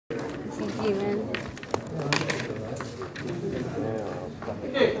easy, man.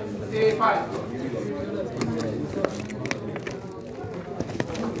 Okay, A5.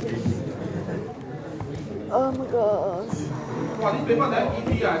 Oh my gosh. Wow, this paper that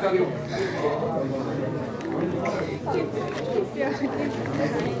easy, I tell you.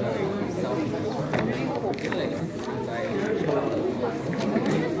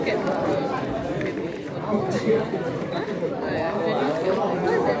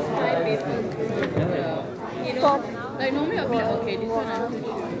 That's 5 papers. You know, like normally I'll be like, okay, this one I'm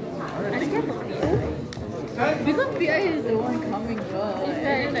scared for PI. Because PI is the one coming first.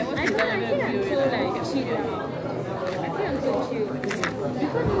 And like, what's the one I'm so like chill now. I think I'm so chill.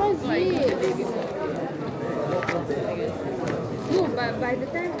 Because what's it? No, but by the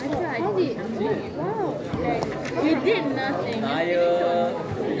time I did, I'm like, wow, like you did nothing. I'm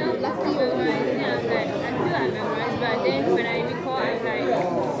lucky you memorized. Yeah, I'm like, I feel I memorized, but then when I recall, I'm like,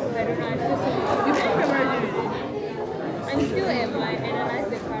 I don't know, I feel so. You can't memorize it. I'm still at my analyze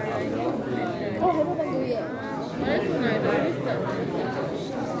the current method. Oh, haven't done it yet. But that's so nice. I always thought,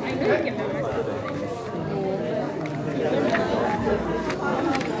 I know you can memorize something.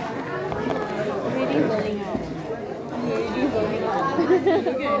 Really burning out. Really burning out. Look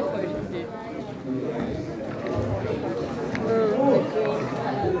at this question sheet.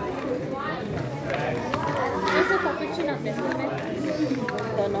 There's a cappuccino up there,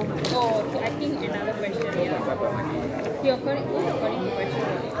 Don't know. oh, so I think another question, yeah. You're according to question.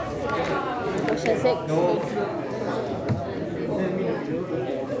 Question 6.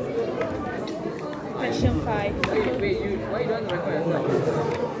 Question 5. Why you don't record yourself?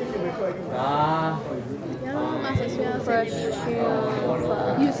 Yeah, must as well. Question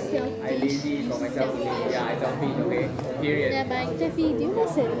 5. You selfish. I lazy for myself. Yeah, I selfish, okay? Period. Yeah, but Tefi, do you mind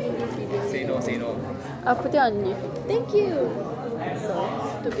sending me this video? Say no. I'll put it on you. Thank you.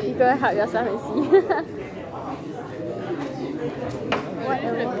 You go help yourself and see. Why?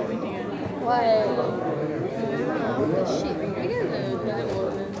 Why? What the shit? We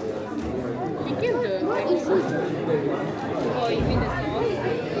give the what is it? Oh, you mean the sauce?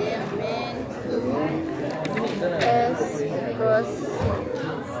 Yeah, man. S equals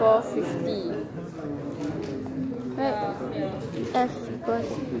 450. Right? Yeah. F equals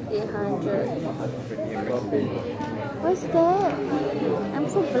 800. What's that? I'm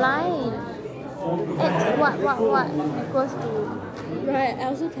so blind. X what equals to Right, I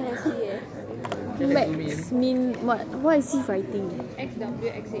also cannot see it. max mean what? What is he writing?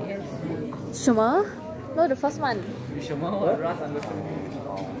 XWXAS. 什么? No, the first one. What? Russ understood.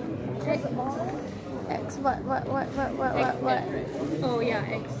 X what? Oh yeah,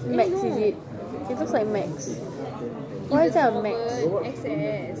 X. Max is it? It looks like max. Why is that a max?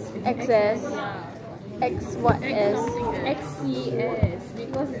 XS. XS. Yeah. X what S? XCS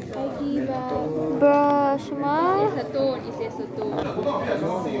because I give Bruh, 什么? acetone, it says acetone.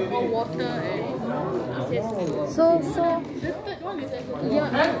 Or water and it says acetone. So The third one is acetone.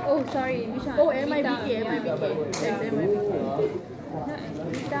 Yeah. Oh, sorry. Which one? Oh, MIBK. Yeah.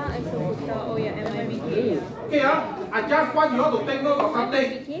 Beta, isobuta. Oh yeah, MIBK. Okay, I just want you all to take note of something.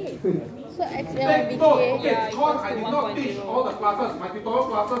 So X Take L note, B okay, K. because I did not teach all the classes, my tutorial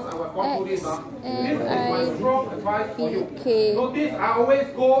classes, I will go through this. This is my strong advice for you. K. Notice I always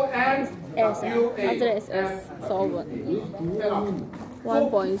go N, S. W, A. After that is S. Solvent. So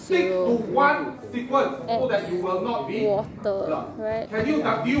stick to 1.0 one sequence so that you will not be water, right? Can you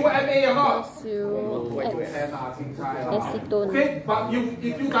WMA or not? 0 X acetone. Okay, but if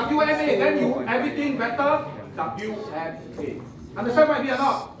you WMA, then you everything better WMA. Understand what I mean or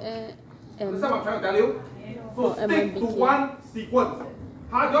not? Understand what I'm trying to tell you? So stick to one sequence.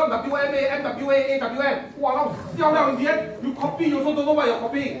 How do you WMA, MWA, AWM? Wow, in the end, you copy, you also don't know what you're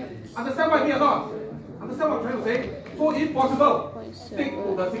copying. Understand what I mean or not? Understand what I'm trying to say? So if possible, stick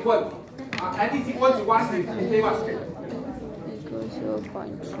to the sequence. Any sequence you want, you say what? Equals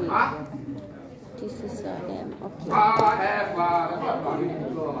 0.3. Huh? This is a M. Okay. F, that's what I'm talking.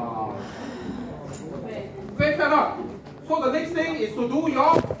 Okay, fair enough. So the next thing is to do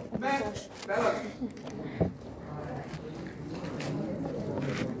your math balance.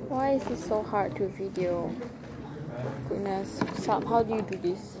 Why is it so hard to video? Goodness. Sam, how do you do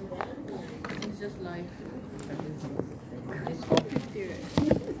this? It's just live. It's 450, right?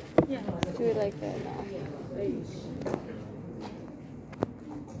 Yeah. Do it like that now.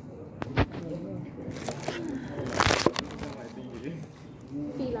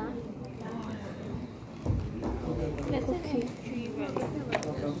 Fila. Let's say 3, right?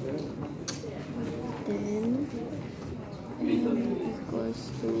 Then M equals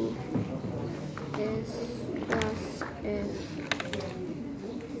to S plus F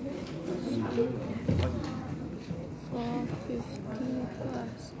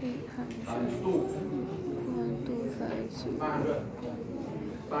plus 800. Times 2. 1250. 900.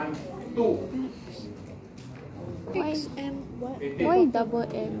 Times 2. XM what? Why double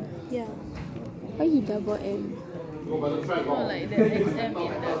M? Yeah. Why he double M? Go by the track. Oh, like the XM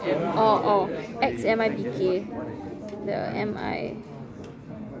in the M. Oh, XMIBK. The MI.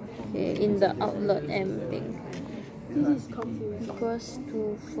 Okay, in the outlet M thing. This is confusing. Equals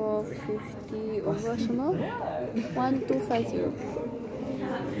to 450 over 1250.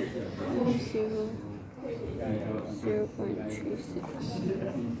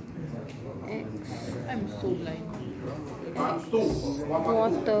 0.36 x. I'm so blind. Times 2.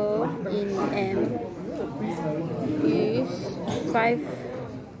 Water in M is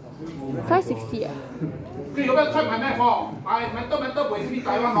 560. Okay, you better check my math, oh. I mental, boy, see me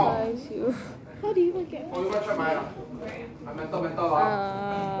Taiwan, oh. 50. How do you even get? Oh, you better check my I mental, I I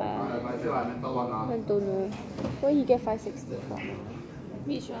say like mental one, don't know. Where he get 560 from?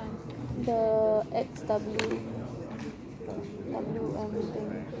 Which one? The XW WM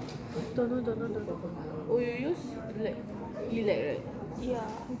thing. Don't know. Oh, you use like elect, right? Yeah.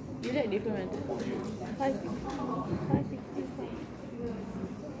 Elect different method.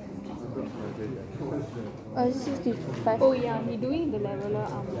 565. 65. Oh yeah, he doing the leveler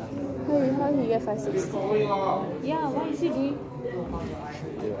arm. How he get 560? Yeah, what is he doing?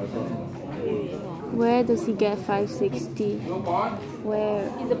 Where does he get 560? Where?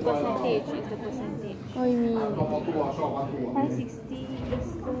 It's the percentage. It's the percentage. What do you mean? 560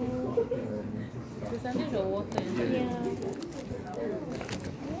 is the percentage of water. Yeah.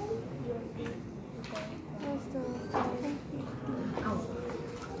 What's the...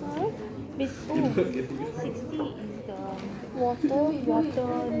 Oh, 560 is the water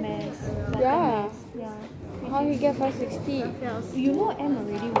mass. Yeah. Yeah. How he get 560? You know M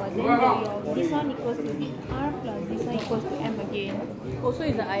already, what? Then your, this one equals to R plus this one equals to M again. Also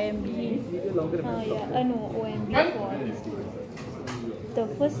is the IMB. Yeah. No, OMB for this two. The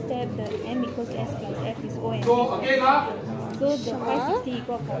first step, the M equals to S plus F is OMB. So again, So the 560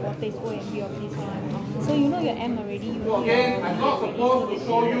 equal for water is OMB of this one. So you know your M already. You know again, your I'm not supposed to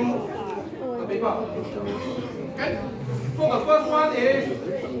show you the paper. Okay? So the first one is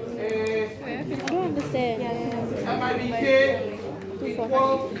I don't understand. MIBK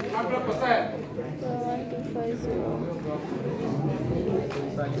equals 100%. 1250.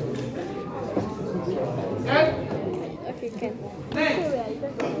 Okay? Okay, can. Next,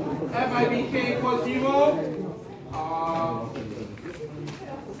 MIBK equals 0.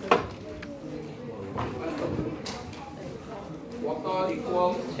 Water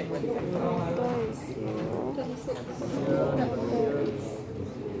equals Water is 0.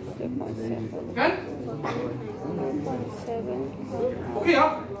 3.7. okay? 3.7. Okay,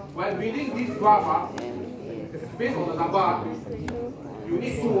 when reading this graph, based on the number, you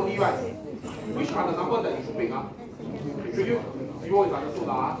need 2 only, right? Which are the numbers that you should pick? Should you? 0 is understood,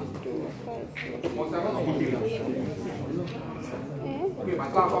 0.7 or 0.3? Okay, my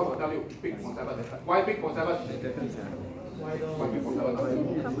class will tell you, pick 0.7. Why pick 0.7? Why pick 0.7?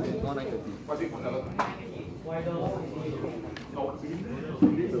 Why pick 0.7? No.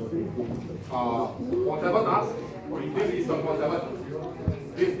 0.7, this is the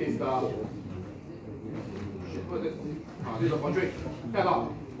 0.7. This is the... What is this? This is the 0.3. Okay, now,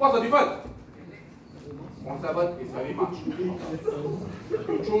 what's the difference? 0.7 is very much. You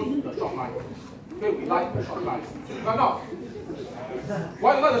choose the short line. Okay, we like the short line. Right now,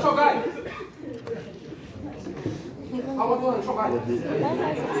 why you like the short line? How about the short line?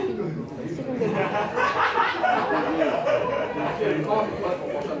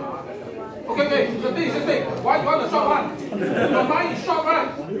 Okay, the thing is just say, why you want the short one? Your line is short, right?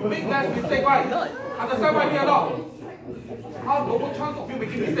 You make less mistake, right? Understand why here or not? How lower chance of you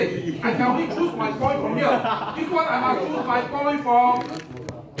making mistake? I can only choose my point from here. This one I must choose my point from.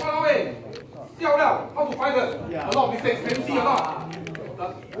 What way? How to find it? A lot of mistakes. Can you see a lot? The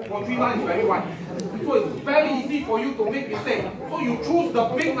 0.3 line is very wide. So it's very easy for you to make mistake. So you choose the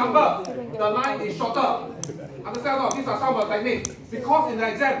big number. The line is shorter. Understand or not? These are some of the techniques. Because in the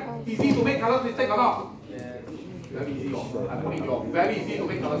exam, easy to make color mistake or not? Very easy. I believe you. Very easy to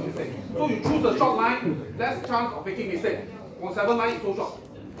make color mistake. So you choose the short line, less chance of making mistake. 0.7 line is so short.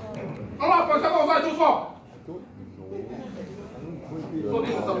 Alright, 0.7 also I choose for. So this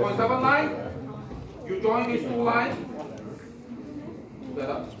is the 0.7 line. You join these two lines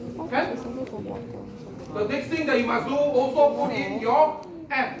together. Okay? The next thing that you must do, also put in your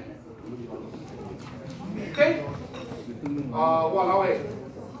M. Okay?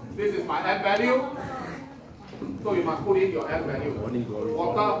 This is my M value. So you must put in your S value.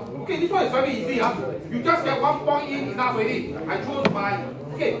 Water. Okay, this one is very easy. You just get 1 point in enough already. I choose my.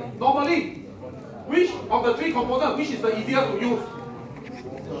 Okay, normally, which of the 3 components, which is the easiest to use?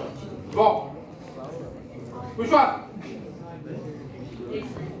 Go. Which one?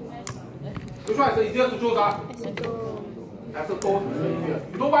 Which one is the easiest to choose? Acetone is the easiest.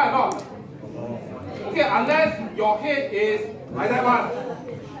 You know why or not? Okay, unless your head is like that one.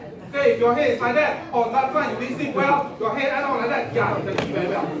 Okay, if your head is like that, or that one you didn't sleep well, your head and all like that, yeah, you can see very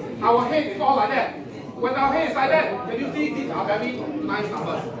well. Our head is all like that. When our head is like that, can you see these are very nice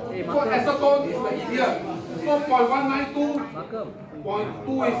numbers? So acetone is the easiest. So 0.192,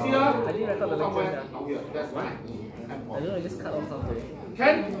 0.2 is here, somewhere down here. That's fine. I don't know, just cut off something.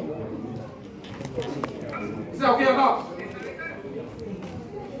 Can? Is that okay or not?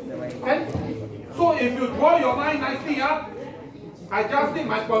 Can? So if you draw your line nicely, I just need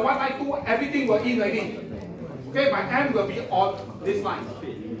my 0.192, everything will in already. Okay, my M will be on this line.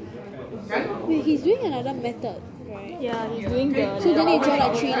 Can? Wait, he's doing another method, right? Yeah, he's doing the. So then they draw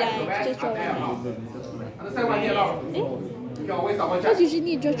like 3 lines. Just draw 1 line. Understand what here now? You can always double check. Because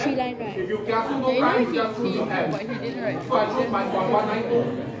usually you draw 3 lines, right? If you careful no crime, you just choose your M. But he didn't write. So I choose my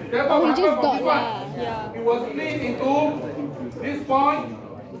 0.192. Then Oh, what he just happens from dot this one? Yeah. You will split into this point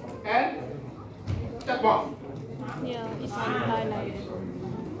and that one. Yeah, it's on highlight.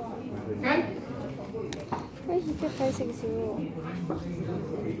 Can? Where he get 560?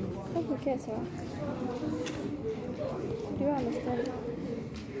 Where he gets, Do you understand?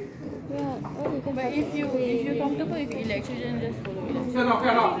 Yeah, where he get But if you're comfortable with electrician, just follow electrician.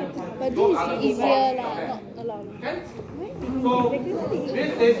 Cannot. But this is easier lah, not a lot. Can? So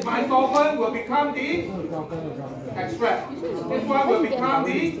this is my solvent will become the extract. This one will become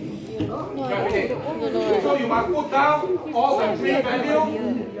the graphite. So you must put down all the 3 values.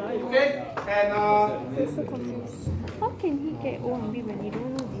 Okay? And I'm so confused. How can he get O and B when he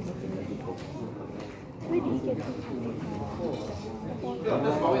don't know these things? Where did he get this?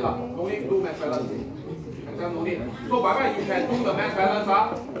 just solve it. No need do mass balance. Exam no need. So by right you can do the mass balance.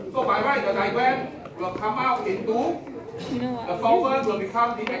 So by right the diagram will come out into the solvent will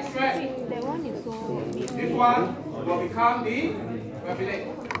become the extract. That one is so. This one will become the graphite.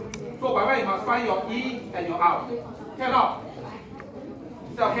 So by right you must find your E and your R. Cannot.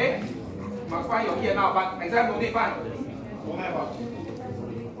 Is that okay? You must find your E and R, but exam no need find. Don't have.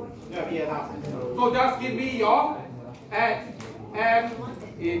 You have E and R. So just give me your X, M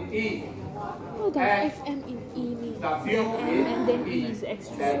in E. What does XM in E mean? W in And then E. E is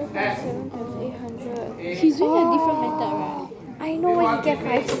extra. And X. 7 times 800. He's doing a different method, right? I know where he get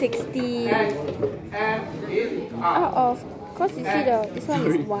 560. X, M in R. Out of, because you see this one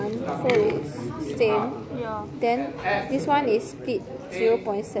is 1, so it's same. Yeah. Then this one is split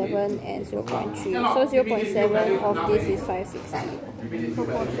 0.7 and 0.3. So 0.7 of this is 560.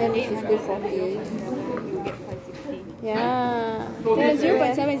 Then this is 240. Yeah. Then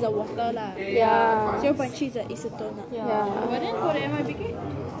 0.7 is the water lah. Yeah. 0.3 is the acetone lah. Yeah. But then for the MIBK,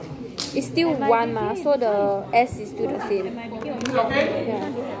 It's still 1 ma, so the S is still the same. MIBK Is it okay? Yeah.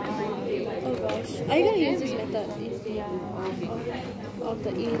 Oh gosh. Are you gonna use this method? Of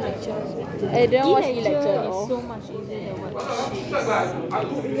the E-lecture method? I don't watch E-lecture at is all. so much easier than what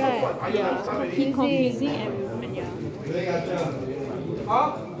Right. he confusing everyone. Yeah. Huh?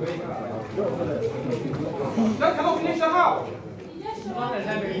 That cannot finish the house.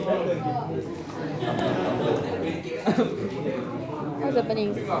 What's happening?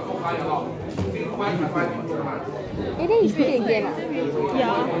 So high a lot. Eh, then you split it again ah?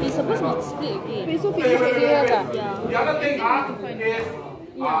 Yeah, it's supposed to split again. Wait, so finish serious ah? Yeah. The other thing is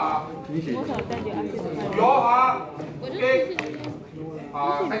Most of the time they ask you to find. you all are okay.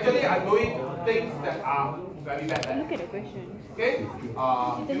 Actually, I'm doing things that are very bad. Look at the question. Okay?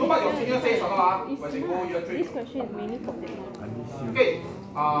 You know what your senior says or not when they go year 3? This question is mainly for them. Okay.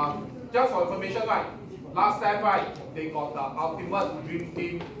 Just for information, right? Last time, right, they got the ultimate dream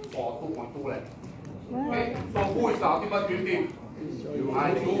team for 2.2 left. Okay. So who is the ultimate dream team?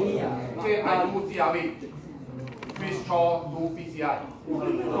 I do. Okay, I do CRV. Chris Shaw do PCI.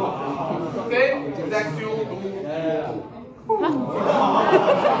 Okay, Zaxu do UO2.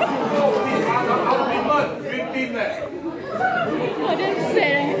 So we are the ultimate dream team left. Oh, that's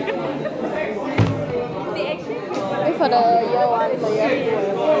sad. They actually Wait for the year 1 for year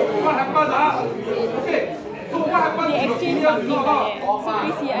 2. What happened? Okay, so what happened to they your exchange seniors? You one know thing or like not? that.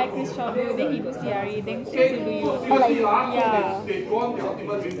 So PCI Chris Chaudhry, then he do CRE, then Chris Okay, will do so UO2. seriously, yeah. they drawn the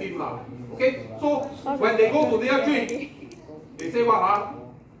ultimate dream team. Okay, so when they go to year 3, they say what?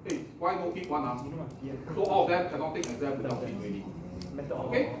 Hey, why no keep one? So all of them cannot take exam without being ready.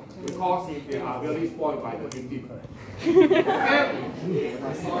 Okay? Because they are really spoiled by the dream team. Okay?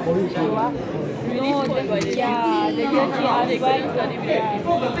 Yeah, the year 3 husband.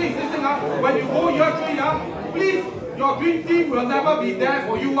 So the thing is this thing, when you go year 3, please, your dream team will never be there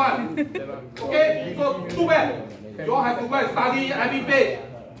for you one. Okay? So too bad. You all have to go and study every page.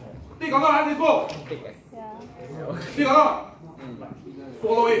 Think or not, this book? Think or not?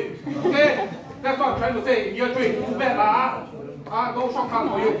 Swallow it. Okay? That's what I'm trying to say in year 3. Too bad no shortcut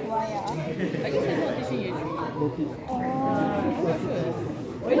for you. I guess it's not teaching year 3.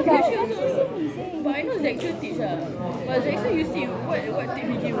 But I know Zexu teach her. But Zexu, you see what tip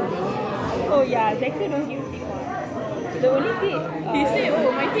he give? Oh yeah, Zexu don't give tip one. The only tip. He said,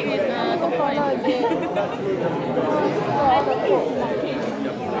 oh, my tip is top line. I think it's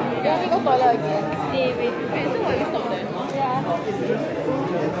yeah, we go toilet again. Wait, so what, you stop there? Yeah.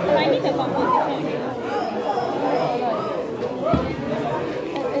 I need the composition again.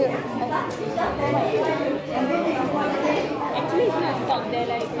 Actually, it's not stuck there.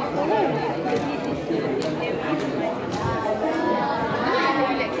 Like, you follow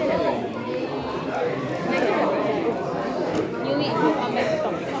you need to come back to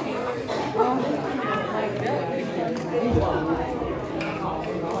topic.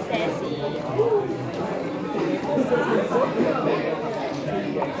 Sassy.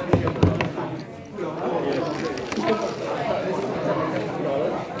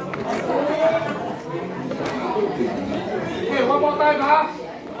 Okay, one more time,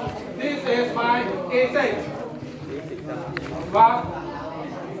 This is my A6. Graph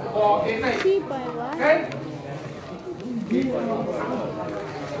for A6. Okay?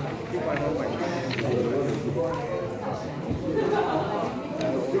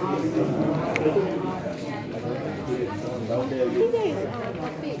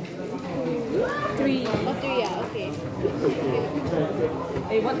 Three. Oh, 3, yeah, okay.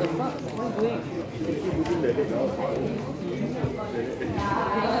 Hey, what the fuck? What are you doing?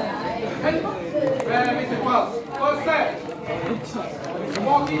 Very simple. First step.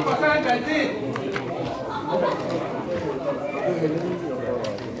 40% benzene.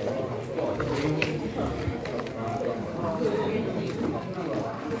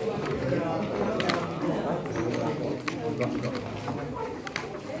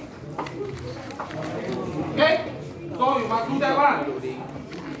 Okay? So you must do that one.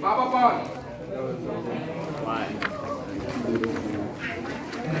 Baba point. Why?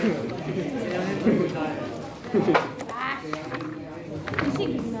 You say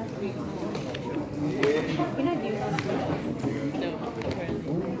gymnastics. You're not gymnastics. No,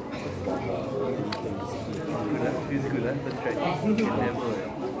 apparently. Feels good, huh? Let's try.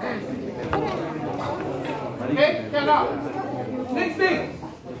 Okay, get up. Next thing.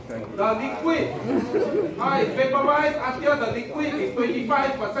 The liquid. It's vaporized until the liquid is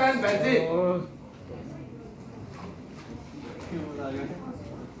 25% benzene.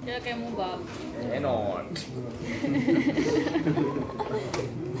 Kira kayak mubak. Enon.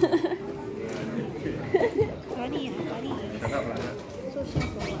 Funny, funny. Shut up, lah. So shy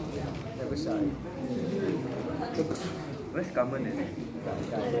for what? Never shy. Where's Carmen?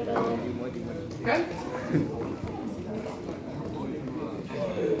 Okay?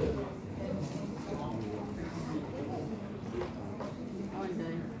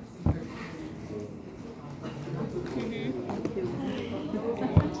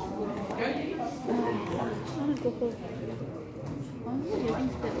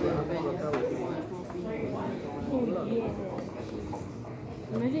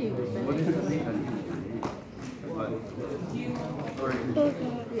 Imagine if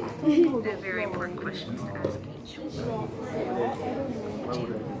They're very important questions to ask each.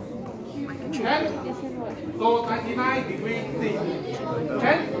 Okay? So 99 degrees C.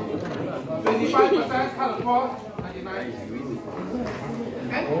 Okay? 25% cut across 99 degrees.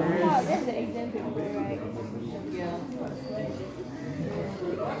 Okay? Wow, that's the exam paper, right? yeah.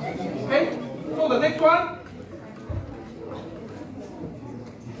 Okay? So the next one.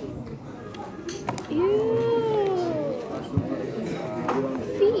 Ew.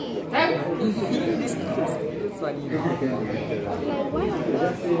 See? Okay? It's funny. Like, why?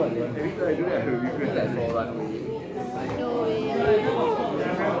 Every time I do that, I will regret that for one way. No way.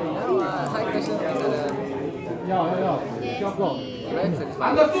 High questions are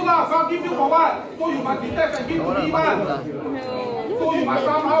Understood now. God give you for what? So you must detect and give to me one. So you must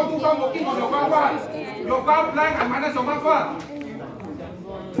somehow do some working on your graph one. Your graph blank and minus your mark one.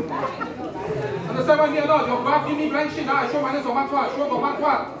 Understand what I mean or not? Your graph give me blank sheet. I show minus your mark one. Show your mark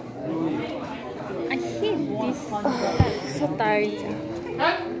one. I hate this. So tired.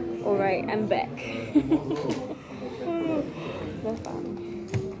 Okay? Alright, I'm back.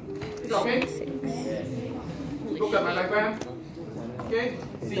 Okay? Look at my diagram. Okay?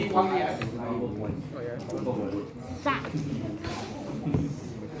 C1F.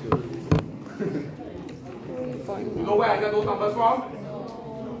 You know where I get those numbers from?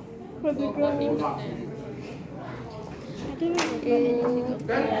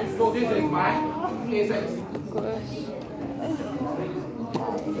 Then, so this is my A6.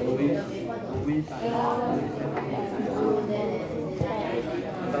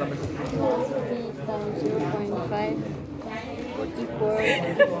 Times 0.5 equal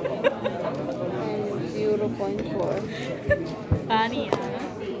and 0.4. Funny,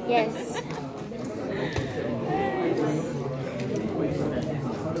 Yes.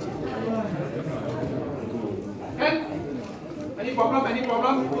 Okay? Any problem? Any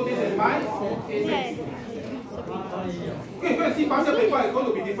problem? So this is my A6. Okay, go and see past year paper is going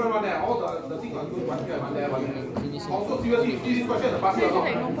to be different one there. All the things are good one here, one there, one there. Also, seriously, see this question in the past year or not?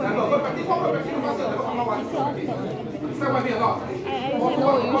 Never. Go practice, go practice the past year, never come out one. Understand what I mean or not? No,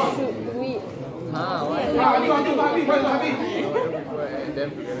 you should read. Why you happy? Why you not happy?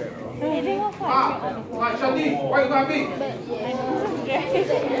 Why, Shanti, why you not happy? Yeah,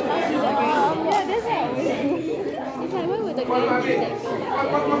 that's right. It's like, why would the Why you not happy?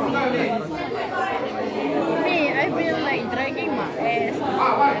 What you not happy? Me, I've been like dragging my ass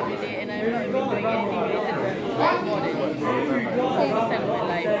Why? every day, and I've not been doing anything related to like more than 40% of my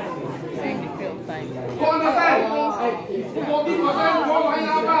life during this period of time. Go understand? 40% go line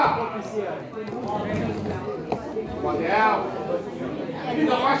up. What the hell?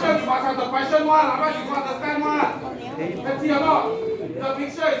 The question, you must have the question one, otherwise you don't understand one. Let's see or not? The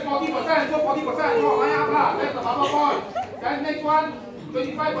picture is 40%, so 40% go line up. That's the bubble point. Then next one,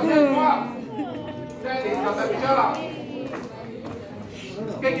 25% go up. Then is the temperature.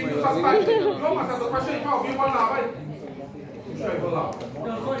 Okay, give you some time. You must have the question in front of you one. Right? Straight up.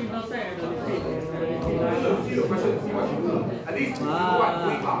 See the question, see what you do. At least you know what I'm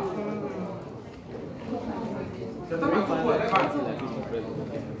doing. The time I'm good at that one.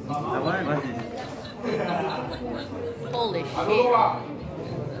 Holy I don't shit. know lah.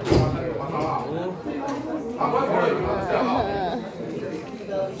 I want to understand.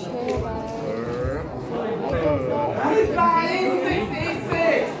 It's lying,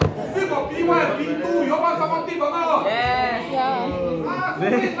 686. Still got B1, B2. You want someone tip or not? Yes. Yeah.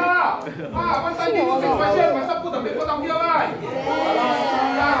 Stupid lah. One time you do 6 questions, myself put the paper down here, right?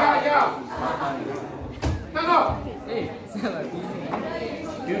 Yeah. Stand up. Hey, sound like easy.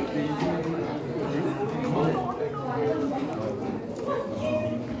 Good, easy.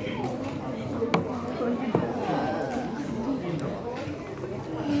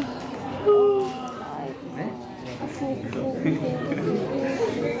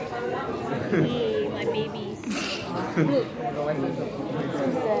 Hey, my babies.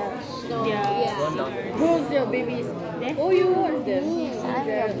 Yeah. Who's your babies? Oh, you want them? I'm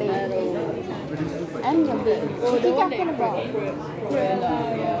your baby. I'm your baby. Oh, What the are you one talking that about? Cruella,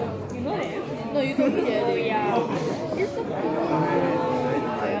 yeah. You know them? No, you told me the other day. Yeah. It's so cool.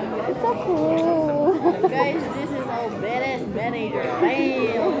 It's so cool. Guys, this is our badass manager.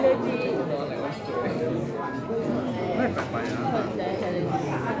 Bam! What the hell is this?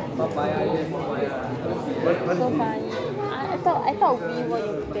 Papaya, yes, papaya. What So is it? funny. I thought we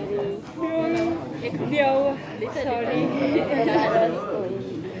were very. Later.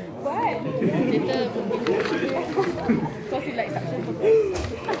 What? Later. Because he likes suction.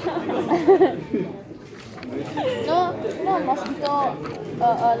 No, mosquito.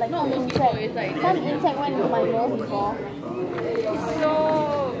 Like No, some mosquito, insect. it's like- Some insect went into my nose before. So,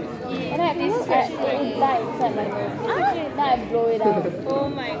 And then it died inside my nose. Then I blow it out. oh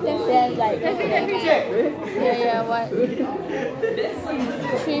my god. Then like, Check. yeah, what? 3 This point.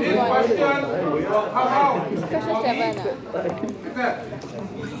 question will come out. Question 7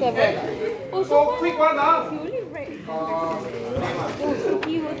 7. So quick one I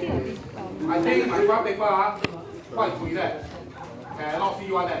think my graph paper quite free there. Cannot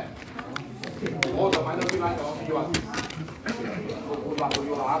see one there. All the minor three lines cannot see one. Good luck to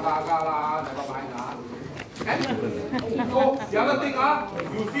you lah, never mind Okay? So the other thing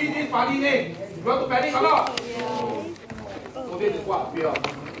you see this funny name, you want to panic or not? So this is what beer.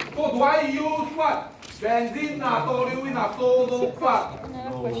 So do I use what? Benzene, toluene, what?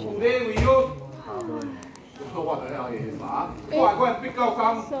 Today we use. So what the hell it is So I go and pick out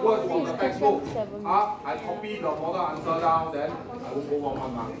some words from the textbook. I copy the model answer down, then I will go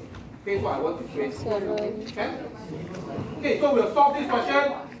one mark. Okay, so I want to trace. Okay, so we'll solve this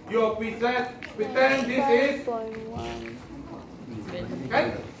question. You'll pretend this is. Okay?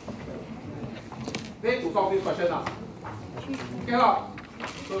 Okay, to solve this question now. Okay,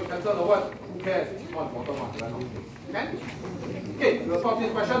 so you cancel the word. Who cares? On bottom one. Okay? Okay, we'll solve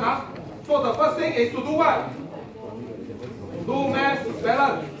this question now. So the first thing is to do what? Do mass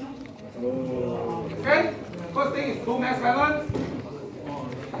balance. Okay? First thing is do mass balance.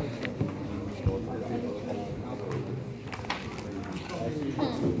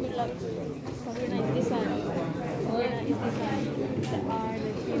 Good luck. Probably like this one. Or is this one. The R,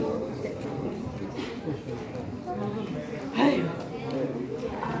 the Q, that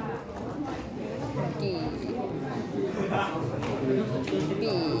D, B,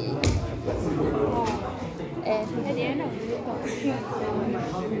 at the end of the top 3 and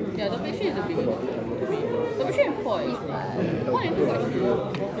 7. Yeah, top 3 is a big one. Top 3 and 4 is 1 and 2 actually.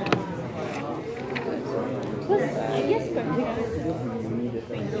 Because I guess practical.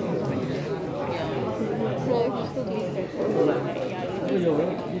 So if you still do this practical, like, yeah,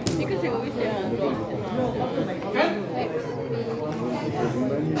 Because you always say Okay?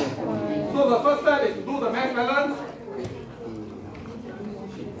 So the first step is to do the mass balance.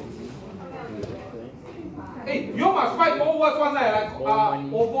 Hey, you must write more words one like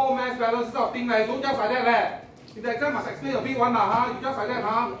overall mass balance sort of thing. Don't just like that. If the exam must explain a bit one you just like that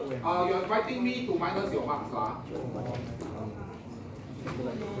you are inviting me to minus your marks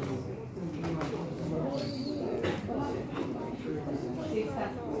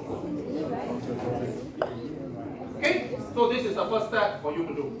Okay, so this is the first step for you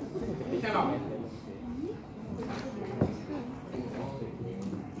to do. Cannot.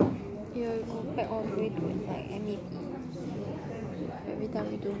 you go back all the way to like MEP. Every time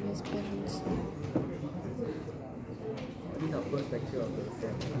we do mass balance. This is our first lecture of the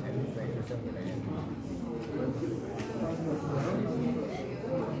sem, and this lecture sem will end.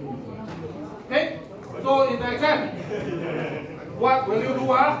 Okay, so in the exam, what will you do?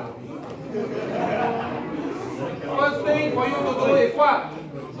 First thing for you to do is what?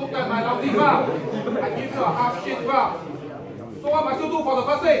 Look at my lousy graph. I give you a half sheet graph. So what must you do for the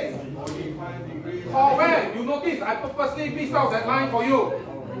first thing? Or where you notice I purposely pieced out that line for you.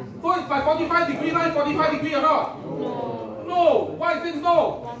 So it's my 45 degree line, 45 degree or not? No. Why is this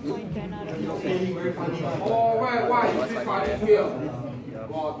no? 1.10 out of 10. Oh, why is this funny here?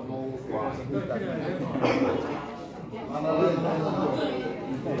 God knows why.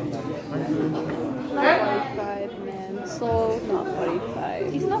 Not 45, man. So not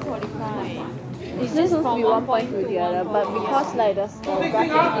 45. It's not 45. It's just supposed to be 1 point to the other, but because like the So next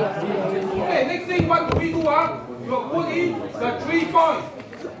thing okay, next thing what do we do you put in the 3 points.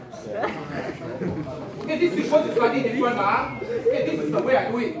 Okay, this sequence is slightly different Okay, this is the way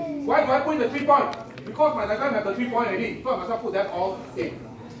I do it. Why do I put in the 3 points? Because my diagram have the 3 points already, so I must have put that all in.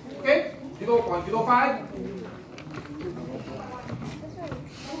 Okay, 0.05.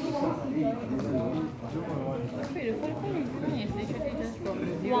 Wait, the 45 is literally just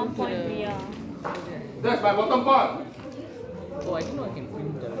from 0 1 to point, the... yeah. That's my bottom point. Oh, I didn't know I can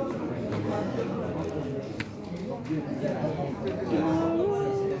print the...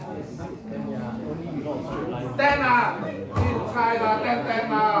 10inside 10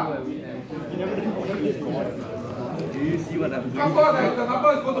 Do you see what I'm doing? Of course, the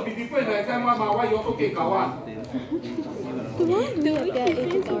number is going to be different in the exam one why you also take one? Tomorrow do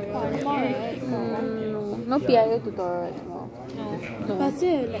PIA tutorial. No PIA tutorial tomorrow. No. But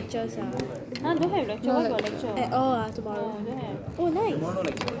still have lectures don't have lecture. What got lecture? At all tomorrow. No, don't have. Oh, nice. Tomorrow no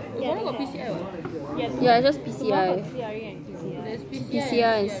lecture. Yeah, Tomorrow got PCI what? Yeah, just Tomorrow PCI. got CRE and PCI. There's PCI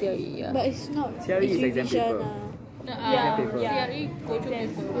PCI and CRE, yeah. But it's not. CRE it's is exam revision, paper. Yeah, paper. yeah. CRE go through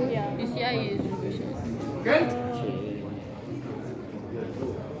paper. Yeah. PCI is revision. Okay?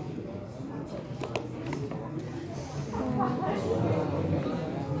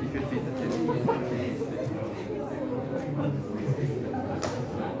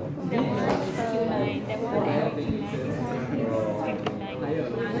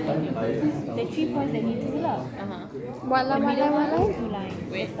 The 3 points that we do lah. What line? Two line.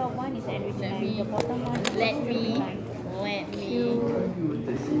 Wait. The top one is enriching Let line. me- The bottom one is let me- enriching line. Let me... You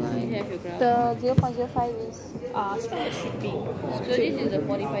have your graph. The 0.05 is Stripping. So this is the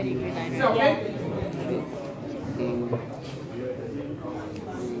 45 degree line, Is right? that okay?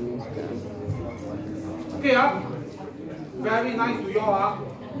 Okay, very nice to you all.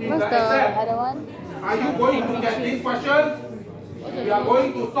 In what's the the exam, other one? are you going to get this question? We are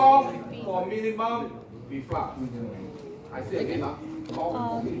going to solve for minimum reflux. I say again solve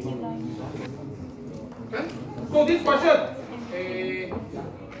for minimum. Line. Okay? So this question,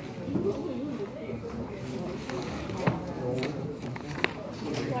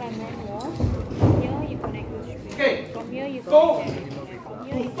 What I meant was, here you connect to stripping. okay. From here you So connect. From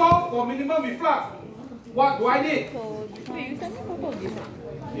here to you solve for minimum reflux, What do I need? So, wait, you sent me a photo of this?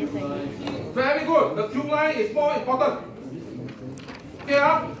 Yes, I did. Very good. The Q line is more important. Okay,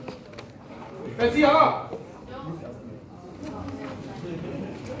 let's see,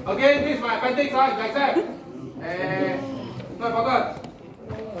 again, this is my appendix, like that. And not important.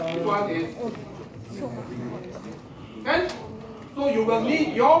 This one is. Okay? So you will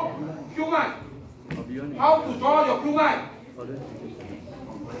need your Q line. How to draw your Q line?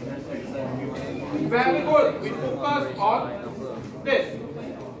 Very good. We focus on this.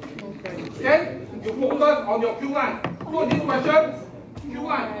 Okay? You focus on your Q line. So this question, Q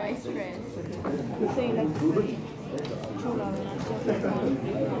line. I stress. So you like to see true love and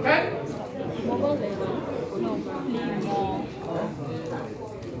Okay? Mobile level? No, play more.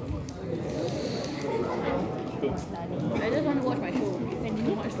 I just want to watch my show and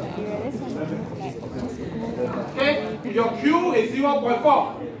not watch the Okay? Your Q is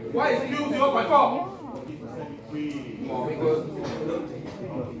 0.4. Why is Q 0.4? Very good.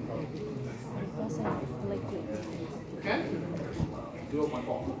 Okay?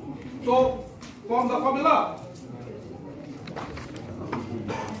 0.4. So, from the formula,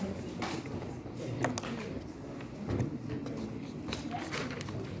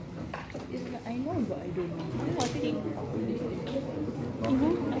 I know, but I don't know. I think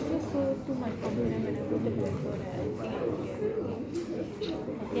I feel so too much confident when I go to the paper that I think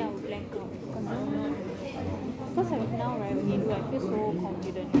I will blank out. Because like now, right, when you do, I feel so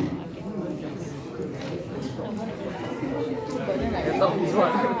confident I can do this. But then like, I'm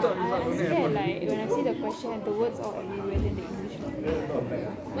scared like when I see the question, the words are everywhere in the English one.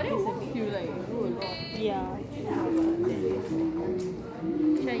 But then you like do a lot. Yeah.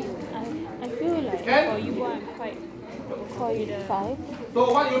 I feel like for you, I'm quite qualified. so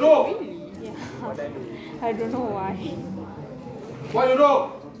what you do? Yeah. I don't know why. What you do?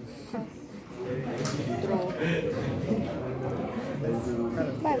 Draw.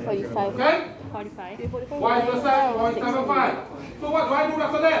 545. Okay? 45. Why is the 7.75? So what do I do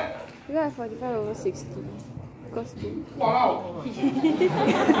after that? You got 45 over 60. Because 2. Wow.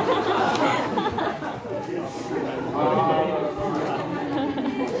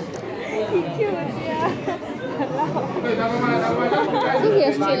 Cute, yeah. Okay, never mind. I think he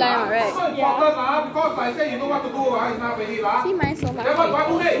has straight line, right? So important, because I say you know what to do, it's not very hard. See mine so much. Then what do I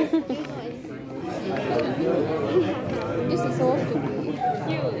do next? This is supposed to be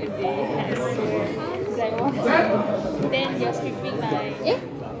Cute if they have then you're stripping like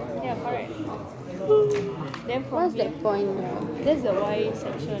yeah, correct. Then from what's here, that point? that's the Y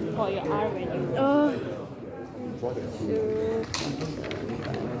section for your R value.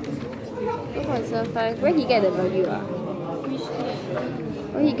 2.75. Where he get the value?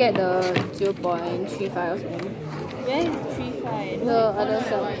 Where he get the 0.35 or something? Where is 35? The other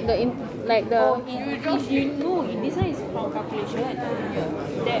side. The in like the. Oh, if you know, this one is from calculation.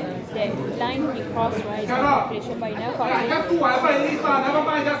 That line he crossed right is from calculation, but you never calculate. Just do whatever it is, never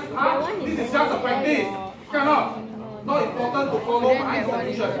mind, just this is just a practice. Cannot. Not important to follow my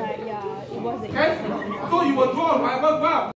instruction. Yeah, it was the Okay? So you will draw whatever graph.